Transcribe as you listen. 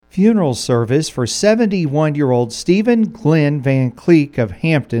Funeral service for 71-year-old Stephen Glenn Van Cleek of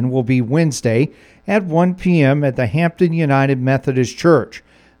Hampton will be Wednesday at 1 p.m. at the Hampton United Methodist Church.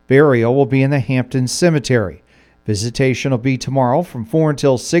 Burial will be in the Hampton Cemetery. Visitation will be tomorrow from 4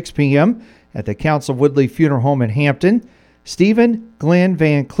 until 6 p.m. at the Council Woodley Funeral Home in Hampton. Stephen Glenn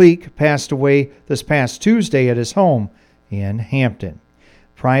Van Cleek passed away this past Tuesday at his home in Hampton.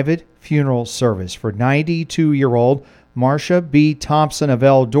 Private funeral service for 92-year-old Marcia B. Thompson of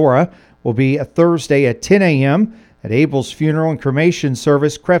Eldora will be a Thursday at 10 a.m. at Abel's Funeral and Cremation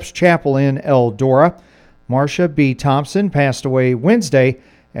Service, Krebs Chapel in Eldora. Marcia B. Thompson passed away Wednesday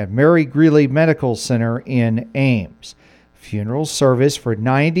at Mary Greeley Medical Center in Ames. Funeral service for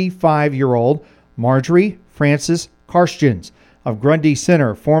 95-year-old Marjorie Frances Karstjens of Grundy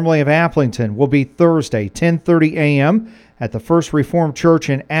Center, formerly of Applington, will be Thursday, 10:30 a.m. at the First Reformed Church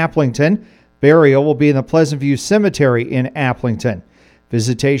in Applington. Burial will be in the Pleasant View Cemetery in Applington.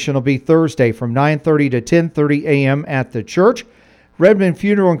 Visitation will be Thursday from 9:30 to 10:30 a.m. at the church. Redmond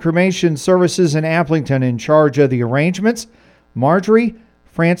Funeral and Cremation Services in Applington in charge of the arrangements. Marjorie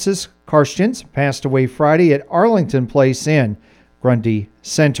Frances Karstjens passed away Friday at Arlington Place in Grundy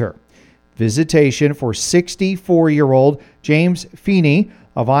Center. Visitation for 64-year-old James Feeney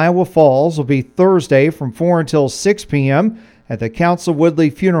of Iowa Falls will be Thursday from 4 until 6 p.m. at the Council Woodley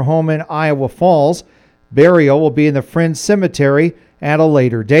Funeral Home in Iowa Falls. Burial will be in the Friends Cemetery at a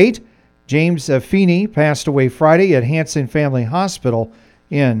later date. James Feeney passed away Friday at Hanson Family Hospital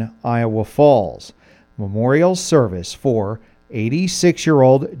in Iowa Falls. Memorial service for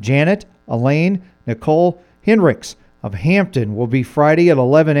 86-year-old Janet Elaine Nicole Hendricks of Hampton will be Friday at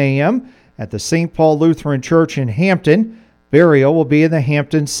 11 a.m. at the St. Paul Lutheran Church in Hampton. Burial will be in the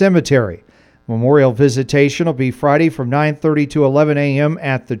Hampton Cemetery. Memorial visitation will be Friday from 9:30 to 11 a.m.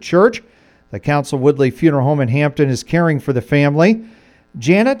 at the church. The Council Woodley Funeral Home in Hampton is caring for the family.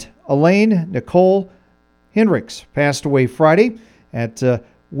 Janet Elaine Nicole Hendricks passed away Friday at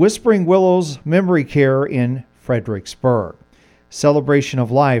Whispering Willows Memory Care in Fredericksburg. Celebration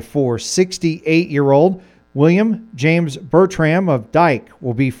of life for 68-year-old William James Bertram of Dyke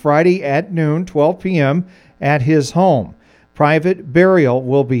will be Friday at noon, 12 p.m. at his home. Private burial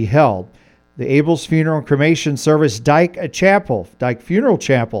will be held. The Abel's Funeral and Cremation Service, Dyke Funeral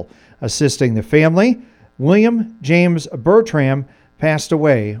Chapel, assisting the family. William James Bertram passed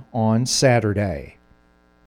away on Saturday.